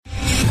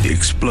The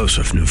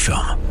explosive new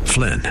film,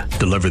 Flynn,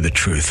 deliver the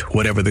truth,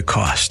 whatever the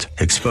cost,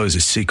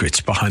 exposes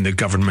secrets behind the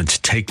government's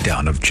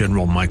takedown of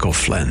General Michael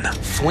Flynn.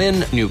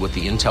 Flynn knew what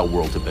the intel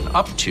world had been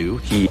up to.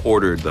 He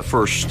ordered the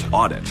first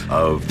audit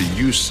of the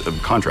use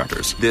of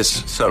contractors.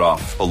 This set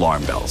off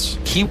alarm bells.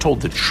 He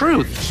told the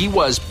truth. He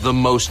was the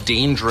most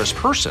dangerous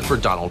person for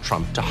Donald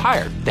Trump to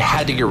hire. They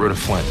had to get rid of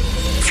Flynn.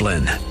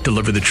 Flynn,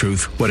 deliver the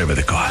truth, whatever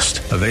the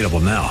cost. Available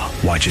now.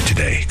 Watch it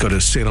today. Go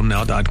to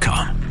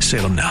salemnow.com.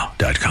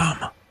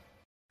 salemnow.com.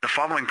 The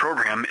following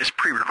program is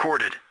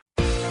pre-recorded.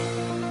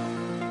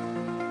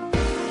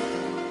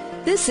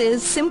 This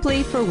is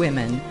Simply for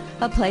Women,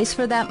 a place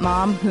for that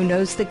mom who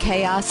knows the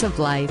chaos of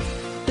life,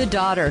 the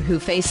daughter who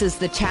faces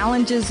the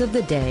challenges of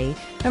the day,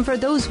 and for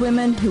those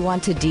women who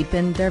want to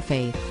deepen their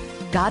faith.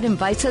 God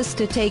invites us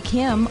to take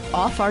Him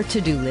off our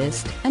to-do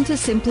list and to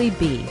simply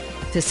be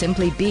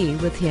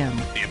with Him.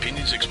 The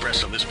opinions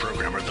expressed on this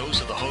program are those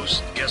of the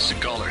hosts, guests,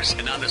 and callers,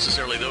 and not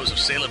necessarily those of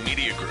Salem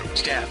Media Group,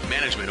 staff,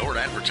 management, or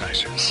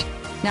advertisers.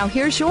 Now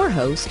here's your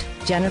host,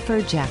 Jennifer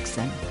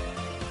Jackson.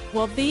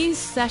 Well, these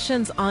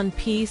sessions on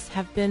peace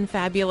have been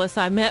fabulous.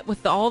 I met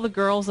with all the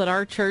girls at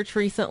our church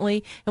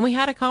recently, and we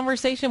had a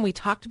conversation. We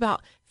talked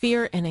about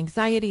fear and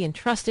anxiety and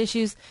trust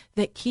issues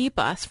that keep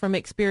us from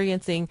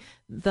experiencing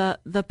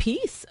the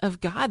peace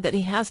of God that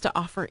He has to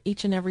offer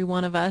each and every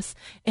one of us.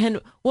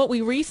 And what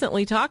we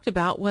recently talked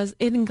about was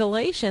in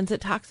Galatians, it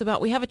talks about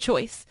we have a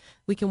choice.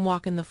 We can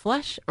walk in the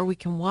flesh or we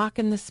can walk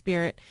in the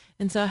Spirit.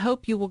 And so I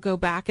hope you will go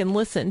back and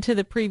listen to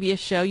the previous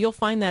show. You'll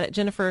find that at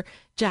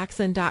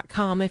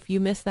jenniferjackson.com if you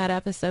missed that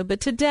episode.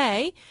 But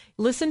today,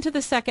 listen to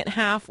the second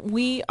half.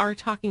 We are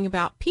talking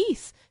about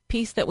peace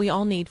that we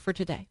all need for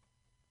today.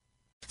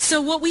 So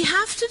what we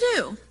have to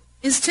do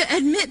is to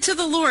admit to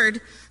the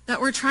Lord that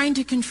we're trying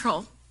to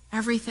control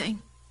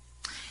everything.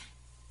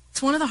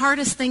 It's one of the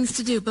hardest things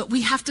to do, but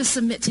we have to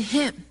submit to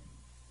Him.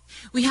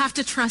 We have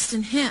to trust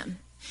in Him.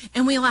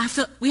 And we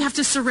have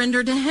to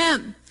surrender to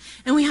Him.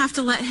 And we have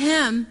to let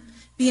Him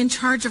be in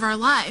charge of our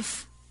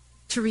life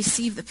to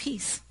receive the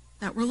peace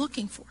that we're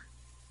looking for.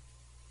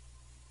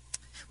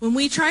 When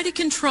we try to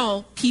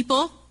control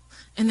people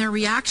and their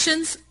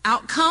reactions,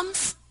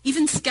 outcomes,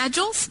 even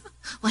schedules,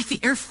 like the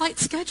air flight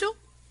schedule,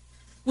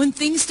 when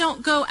things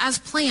don't go as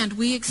planned,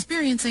 we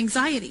experience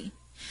anxiety.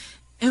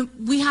 And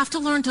we have to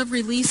learn to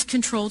release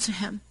control to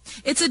Him.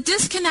 It's a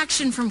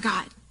disconnection from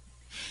God.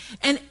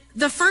 And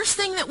the first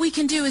thing that we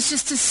can do is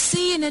just to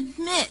see and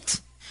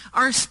admit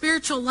our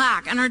spiritual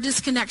lack and our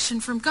disconnection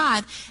from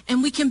God.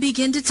 And we can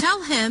begin to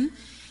tell Him,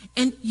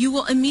 and you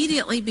will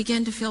immediately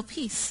begin to feel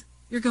peace.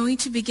 You're going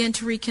to begin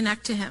to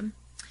reconnect to Him.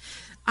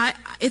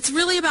 It's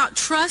really about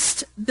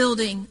trust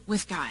building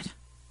with God.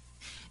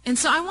 And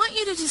so I want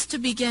you to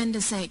begin to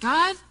say,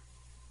 God,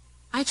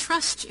 I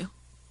trust you.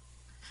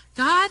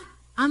 God,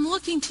 I'm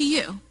looking to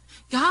you.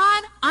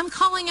 God, I'm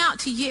calling out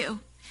to you.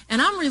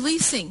 And I'm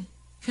releasing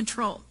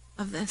control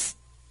of this.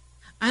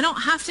 I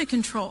don't have to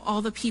control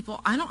all the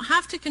people. I don't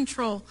have to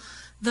control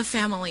the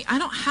family. I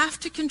don't have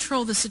to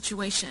control the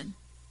situation.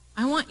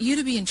 I want you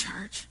to be in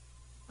charge.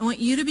 I want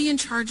you to be in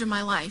charge of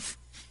my life.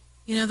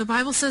 You know, the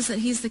Bible says that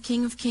He's the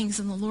King of Kings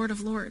and the Lord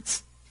of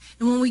Lords.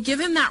 And when we give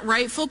Him that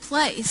rightful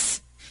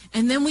place,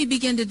 and then we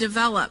begin to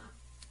develop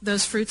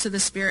those fruits of the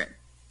Spirit.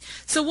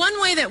 So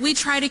one way that we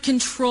try to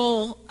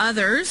control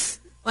others,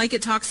 like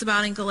it talks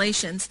about in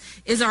Galatians,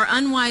 is our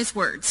unwise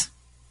words.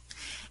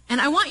 And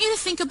I want you to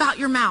think about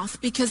your mouth,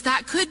 because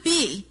that could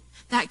be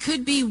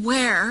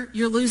where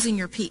you're losing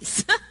your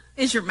peace,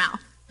 is your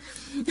mouth.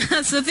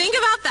 So think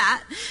about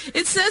that.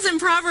 It says in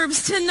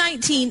Proverbs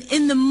 10:19,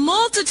 in the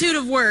multitude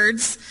of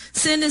words,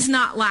 sin is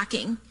not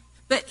lacking,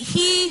 but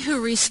he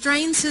who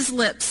restrains his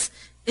lips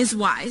is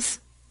wise.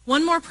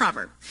 One more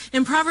proverb.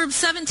 In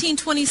Proverbs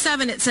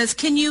 17:27, it says,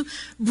 can you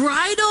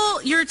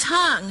bridle your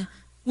tongue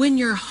when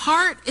your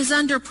heart is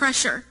under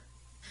pressure?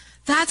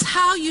 That's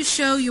how you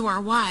show you are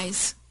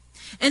wise.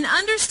 An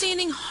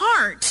understanding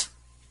heart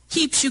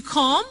keeps you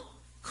calm,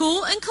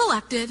 cool, and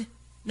collected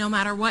no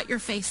matter what you're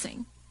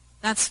facing.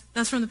 That's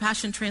from the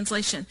Passion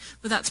Translation,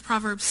 but that's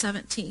Proverbs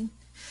 17.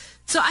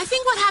 So I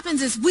think what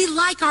happens is we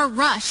like our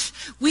rush.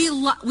 We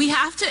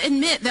have to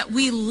admit that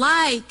we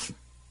like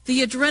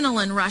the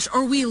adrenaline rush,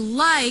 or we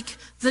like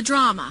the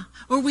drama,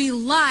 or we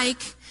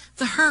like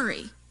the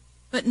hurry.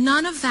 But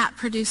none of that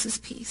produces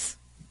peace.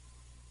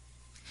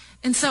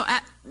 And so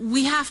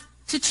we have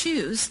to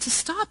choose to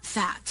stop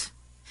that.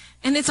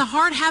 And it's a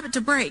hard habit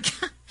to break,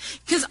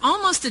 because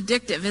almost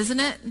addictive, isn't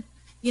it?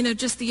 You know,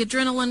 just the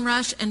adrenaline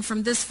rush, and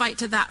from this fight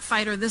to that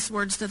fight, or this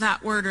words to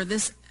that word, or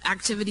this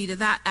activity to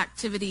that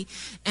activity.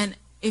 And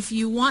if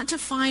you want to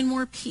find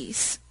more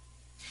peace,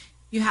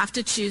 you have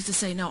to choose to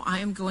say, no, I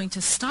am going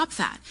to stop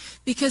that,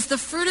 because the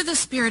fruit of the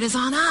Spirit is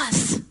on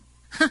us.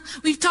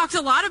 We've talked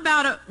a lot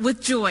about it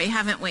with joy,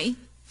 haven't we?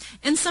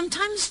 And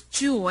sometimes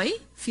joy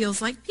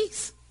feels like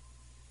peace,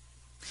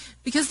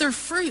 because they're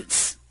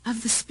fruits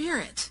of the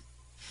Spirit.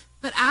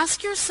 But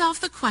ask yourself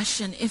the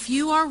question, if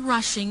you are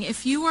rushing,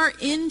 if you are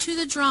into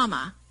the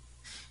drama,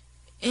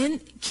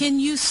 can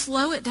you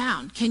slow it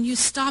down? Can you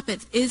stop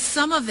it? Is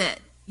some of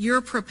it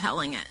You're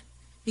propelling it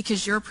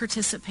because you're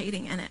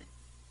participating in it.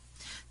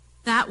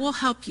 That will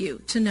help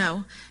you to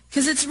know,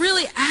 because it's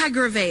really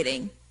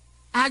aggravating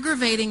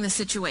the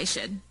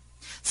situation.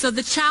 So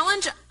the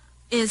challenge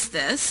is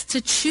this,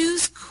 to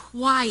choose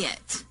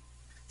quiet.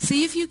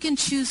 See if you can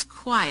choose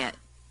quiet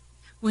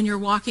when you're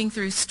walking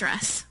through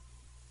stress.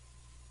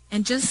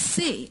 And just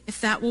see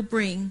if that will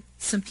bring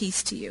some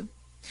peace to you.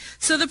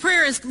 So the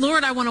prayer is,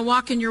 Lord, I want to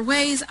walk in your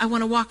ways. I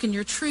want to walk in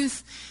your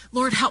truth.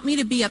 Lord, help me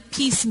to be a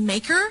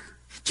peacemaker.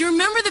 Do you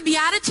remember the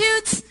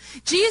Beatitudes?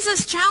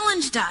 Jesus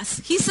challenged us.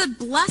 He said,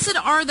 blessed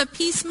are the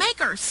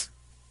peacemakers.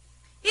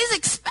 He's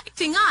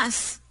expecting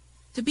us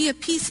to be a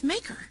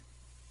peacemaker.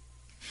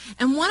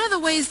 And one of the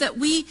ways that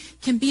we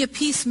can be a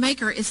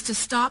peacemaker is to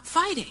stop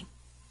fighting.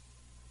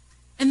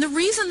 And the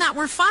reason that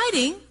we're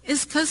fighting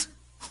is because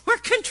we're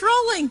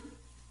controlling.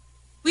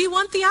 We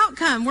want the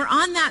outcome. We're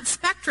on that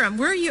spectrum.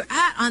 Where are you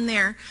at on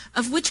there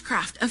of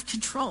witchcraft, of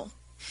control?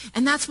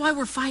 And that's why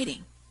we're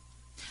fighting.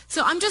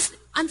 So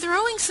I'm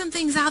throwing some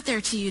things out there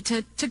to you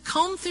to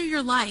comb through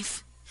your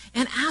life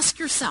and ask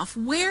yourself,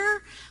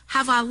 where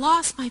have I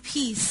lost my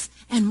peace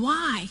and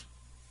why?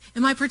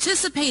 Am I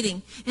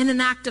participating in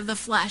an act of the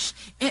flesh?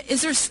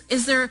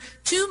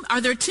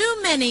 Are there too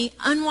many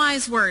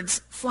unwise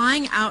words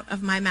flying out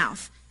of my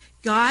mouth?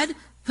 God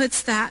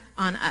puts that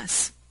on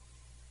us.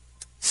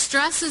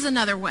 Stress is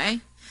another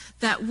way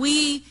that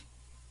we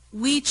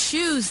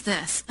choose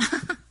this.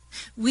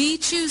 We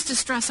choose to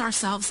stress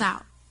ourselves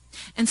out.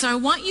 And so I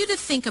want you to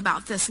think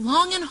about this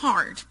long and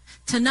hard,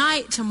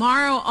 tonight,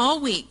 tomorrow, all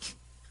week.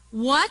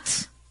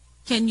 What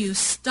can you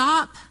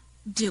stop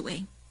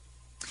doing?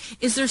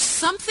 Is there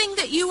something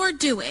that you are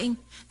doing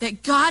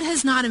that God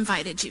has not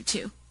invited you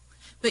to,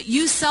 but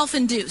you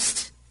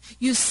self-induced?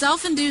 You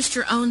self-induced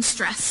your own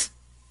stress.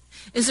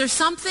 Is there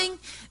something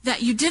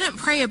that you didn't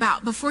pray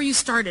about before you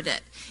started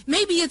it?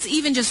 Maybe it's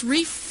even just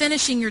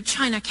refinishing your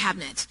china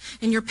cabinet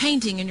and you're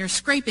painting and you're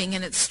scraping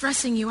and it's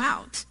stressing you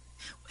out.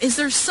 Is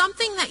there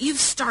something that you've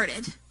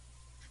started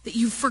that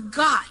you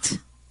forgot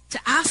to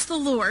ask the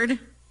Lord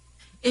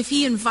if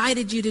he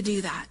invited you to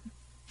do that?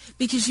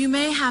 Because you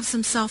may have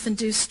some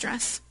self-induced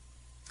stress.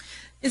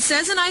 It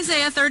says in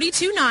Isaiah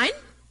 32:9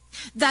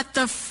 that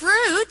the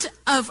fruit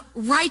of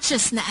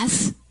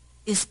righteousness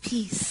is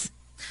peace.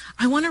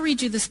 I want to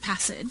read you this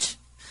passage.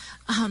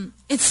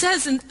 It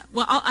says,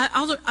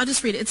 I'll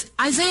just read it. It's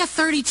Isaiah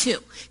 32.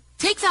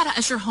 Take that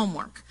as your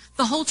homework,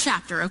 the whole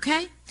chapter,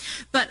 okay?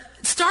 But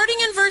starting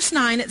in verse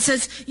 9, it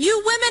says, you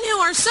women who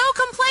are so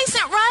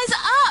complacent, rise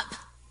up.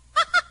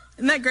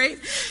 Isn't that great?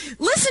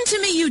 Listen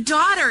to me, you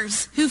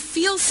daughters who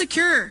feel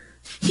secure.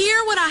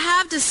 Hear what I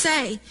have to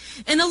say.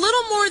 In a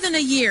little more than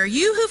a year,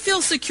 you who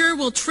feel secure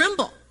will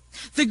tremble.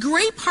 The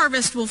grape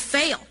harvest will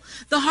fail.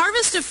 The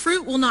harvest of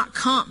fruit will not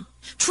come.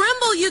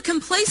 Tremble, you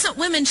complacent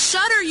women.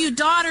 Shudder, you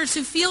daughters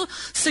who feel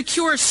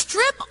secure.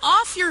 Strip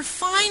off your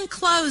fine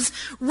clothes.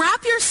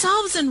 Wrap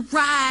yourselves in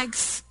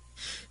rags.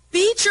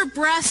 Beat your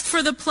breast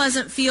for the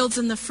pleasant fields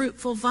and the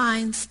fruitful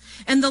vines,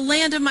 and the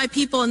land of my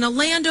people, and the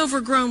land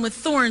overgrown with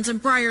thorns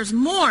and briars.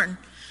 Mourn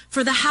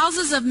for the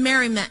houses of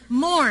merriment.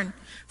 Mourn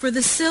for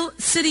the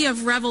city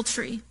of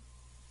revelry.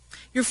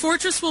 Your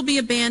fortress will be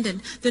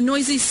abandoned. The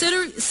noisy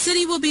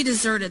city will be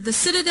deserted. The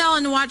citadel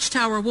and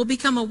watchtower will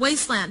become a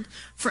wasteland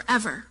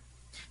forever.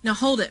 Now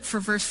hold it for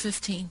verse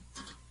 15.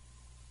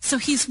 So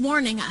he's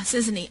warning us,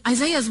 isn't he?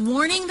 Isaiah's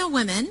warning the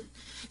women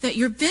that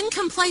you've been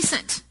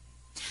complacent,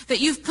 that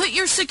you've put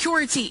your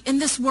security in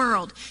this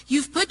world.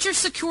 You've put your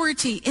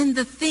security in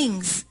the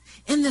things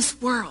in this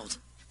world.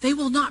 They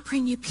will not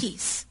bring you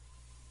peace.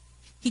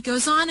 He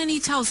goes on and he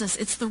tells us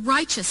it's the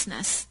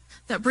righteousness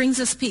that brings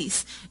us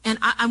peace. And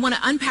I want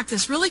to unpack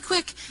this really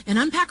quick and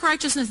unpack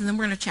righteousness, and then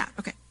we're going to chat.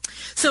 Okay.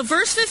 So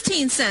verse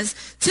 15 says,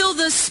 till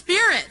the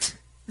Spirit,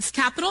 it's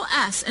capital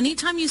S.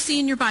 Anytime you see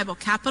in your Bible,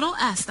 capital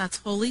S, that's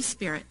Holy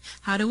Spirit.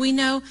 How do we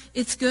know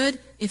it's good?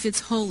 If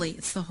it's holy,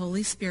 it's the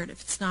Holy Spirit.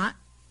 If it's not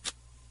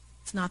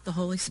the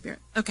Holy Spirit.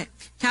 Okay.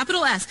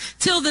 Capital S.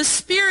 Till the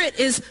Spirit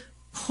is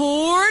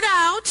poured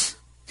out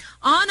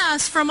on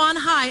us from on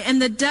high,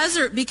 and the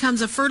desert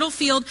becomes a fertile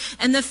field,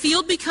 and the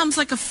field becomes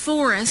like a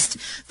forest.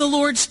 The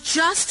Lord's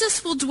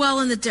justice will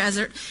dwell in the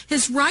desert.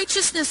 His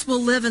righteousness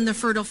will live in the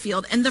fertile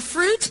field. And the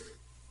fruit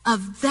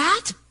of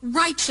that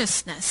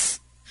righteousness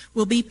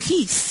will be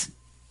peace.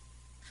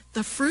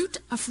 The fruit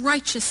of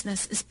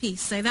righteousness is peace.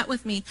 Say that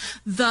with me.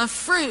 The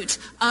fruit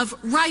of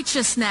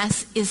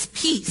righteousness is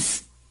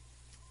peace.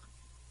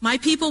 My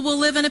people will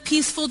live in a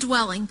peaceful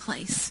dwelling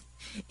place,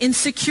 in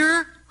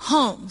secure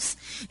homes,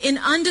 in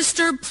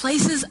undisturbed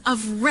places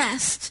of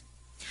rest,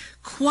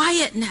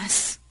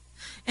 quietness,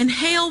 and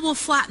hail will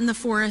flatten the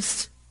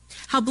forest.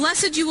 How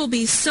blessed you will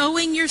be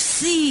sowing your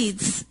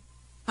seeds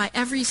by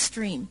every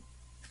stream.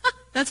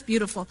 That's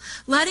beautiful.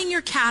 Letting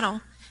your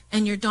cattle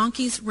and your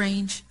donkeys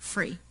range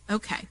free.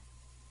 Okay.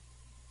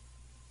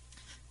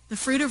 The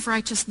fruit of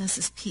righteousness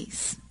is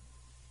peace.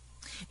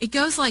 It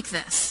goes like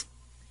this.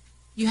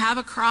 You have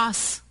a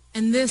cross,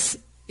 and this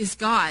is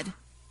God.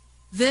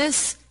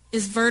 This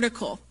is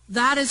vertical.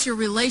 That is your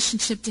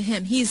relationship to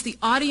him. He is the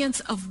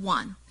audience of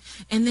one.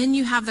 And then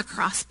you have the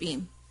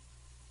crossbeam.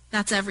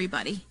 That's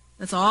everybody.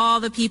 That's all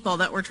the people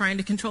that we're trying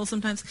to control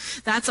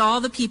sometimes. That's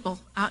all the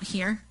people out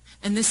here.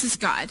 And this is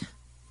God.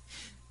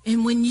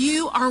 And when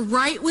you are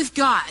right with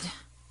God,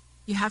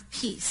 you have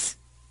peace.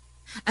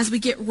 As we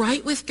get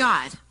right with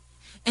God,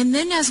 and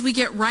then as we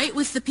get right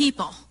with the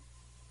people,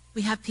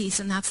 we have peace,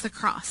 and that's the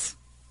cross.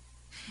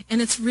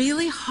 And it's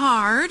really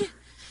hard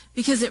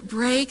because it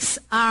breaks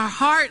our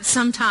heart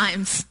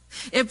sometimes.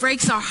 It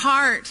breaks our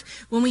heart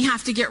when we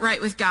have to get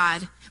right with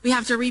God. We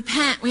have to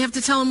repent. We have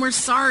to tell him we're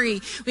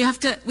sorry. We have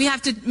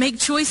to make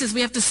choices.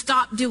 We have to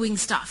stop doing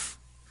stuff.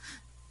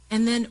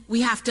 And then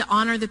we have to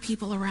honor the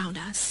people around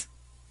us.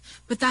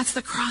 But that's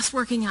the cross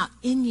working out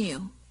in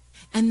you.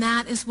 And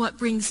that is what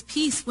brings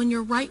peace when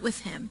you're right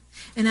with him.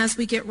 And as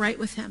we get right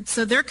with him.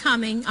 So they're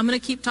coming. I'm going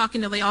to keep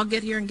talking till they all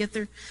get here and get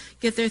their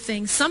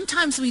things.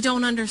 Sometimes we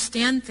don't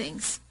understand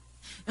things.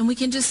 And we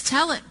can just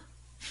tell him.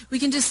 We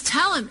can just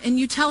tell him, and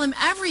you tell him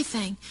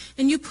everything,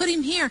 and you put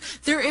him here.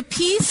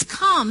 Peace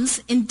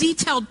comes in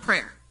detailed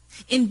prayer.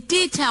 In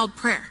detailed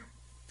prayer.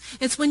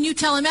 It's when you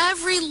tell him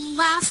every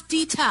last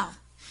detail,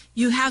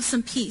 you have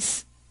some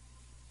peace.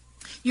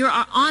 You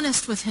are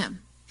honest with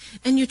him,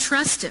 and you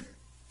trust him.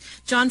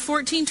 John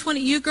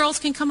 14:20, you girls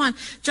can come on.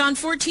 John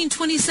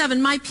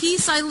 14:27, my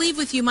peace I leave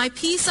with you, my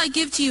peace I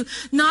give to you,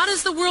 not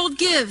as the world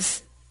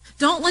gives.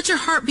 Don't let your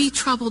heart be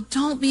troubled.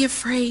 Don't be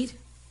afraid.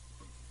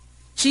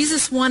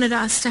 Jesus wanted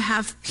us to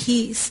have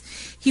peace.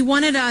 He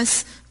wanted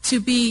us to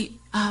be,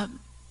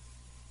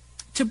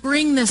 to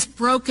bring this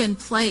broken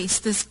place,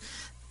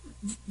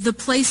 the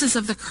places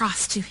of the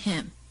cross to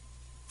him,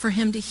 for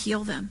him to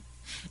heal them.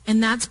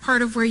 And that's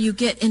part of where you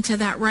get into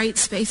that right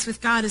space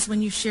with God, is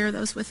when you share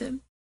those with him.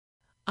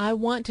 I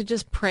want to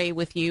just pray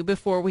with you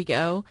before we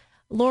go.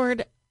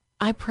 Lord,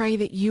 I pray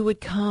that you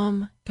would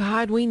come.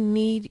 God, we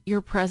need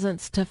your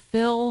presence to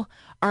fill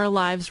our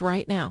lives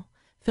right now.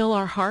 Fill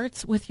our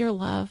hearts with your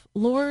love.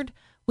 Lord,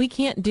 we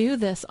can't do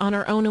this on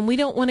our own, and we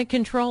don't want to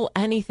control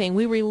anything.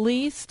 We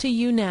release to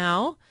you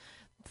now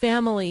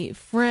family,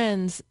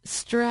 friends,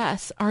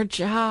 stress, our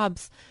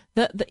jobs,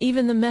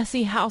 even the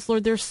messy house.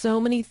 Lord, there's so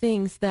many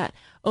things that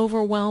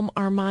overwhelm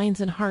our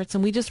minds and hearts,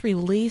 and we just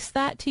release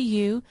that to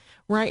you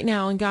right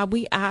now. And God,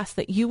 we ask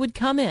that you would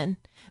come in,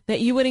 that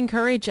you would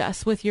encourage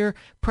us with your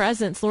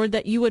presence, Lord,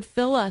 that you would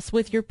fill us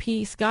with your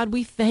peace. God,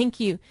 we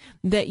thank you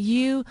that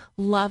you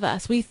love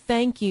us. We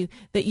thank you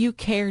that you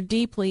care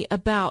deeply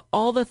about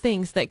all the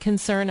things that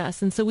concern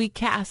us. And so we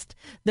cast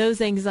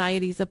those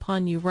anxieties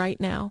upon you right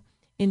now.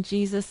 In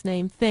Jesus'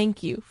 name,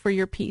 thank you for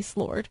your peace,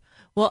 Lord.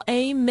 Well,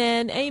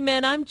 amen.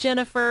 Amen. I'm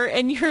Jennifer,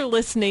 and you're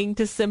listening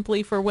to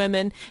Simply for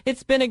Women.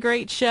 It's been a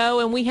great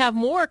show, and we have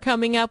more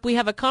coming up. We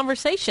have a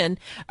conversation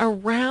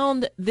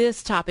around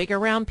this topic,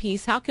 around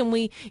peace. How can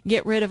we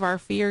get rid of our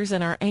fears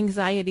and our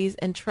anxieties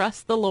and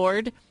trust the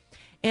Lord?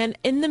 And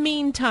in the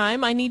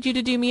meantime, I need you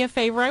to do me a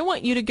favor. I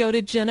want you to go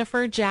to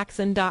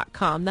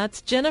jenniferjackson.com.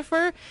 That's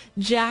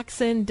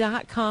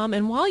jenniferjackson.com.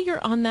 And while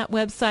you're on that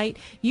website,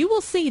 you will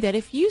see that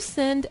if you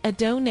send a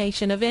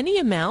donation of any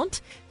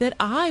amount, that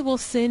I will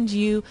send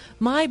you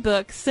my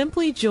book,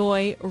 Simply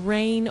Joy,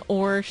 Rain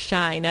or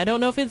Shine. I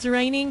don't know if it's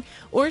raining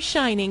or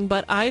shining,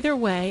 but either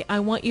way, I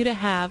want you to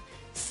have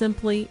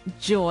Simply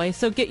Joy.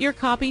 So get your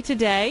copy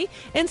today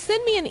and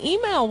send me an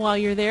email while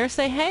you're there.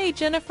 Say, hey,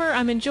 Jennifer,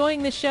 I'm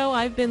enjoying the show.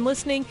 I've been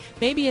listening,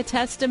 maybe a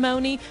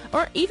testimony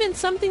or even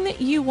something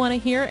that you want to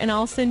hear, and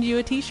I'll send you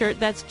a t-shirt.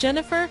 That's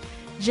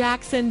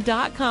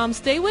jenniferjackson.com.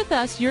 Stay with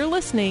us. You're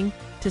listening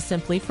to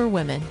Simply for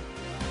Women.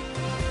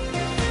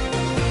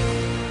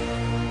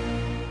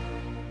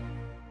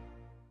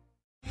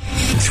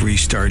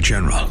 Three-star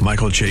General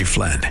Michael J.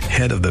 Flynn,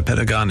 head of the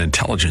Pentagon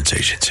Intelligence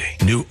Agency,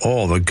 knew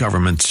all the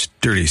government's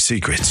dirty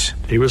secrets.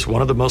 He was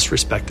one of the most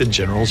respected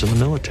generals in the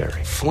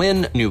military.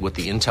 Flynn knew what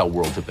the intel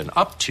world had been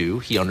up to.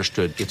 He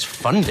understood its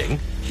funding.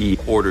 He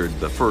ordered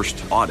the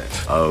first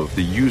audit of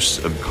the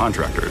use of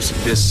contractors.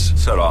 This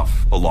set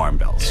off alarm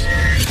bells.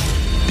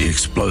 The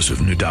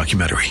explosive new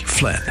documentary,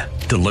 Flynn,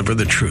 Deliver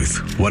the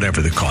Truth,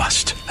 Whatever the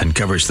Cost,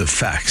 uncovers the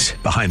facts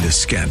behind this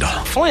scandal.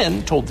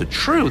 Flynn told the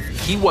truth.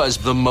 He was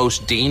the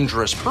most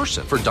dangerous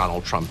person for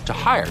Donald Trump to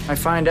hire. I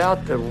find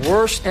out the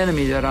worst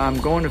enemy that I'm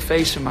going to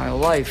face in my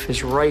life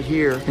is right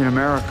here in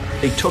America.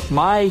 They took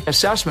my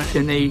assessment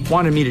and they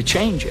wanted me to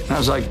change it. And I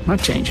was like, I'm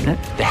not changing it.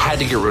 They had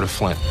to get rid of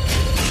Flynn.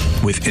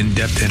 With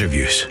in-depth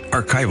interviews,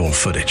 archival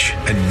footage,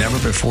 and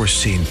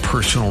never-before-seen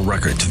personal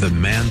records of the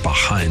man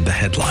behind the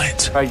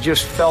headlines. I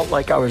just felt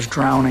like I was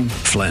drowning.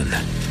 Flynn,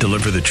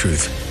 Deliver the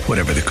Truth,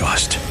 Whatever the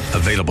Cost.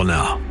 Available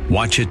now.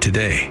 Watch it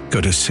today.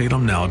 Go to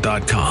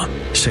salemnow.com.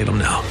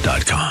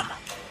 salemnow.com.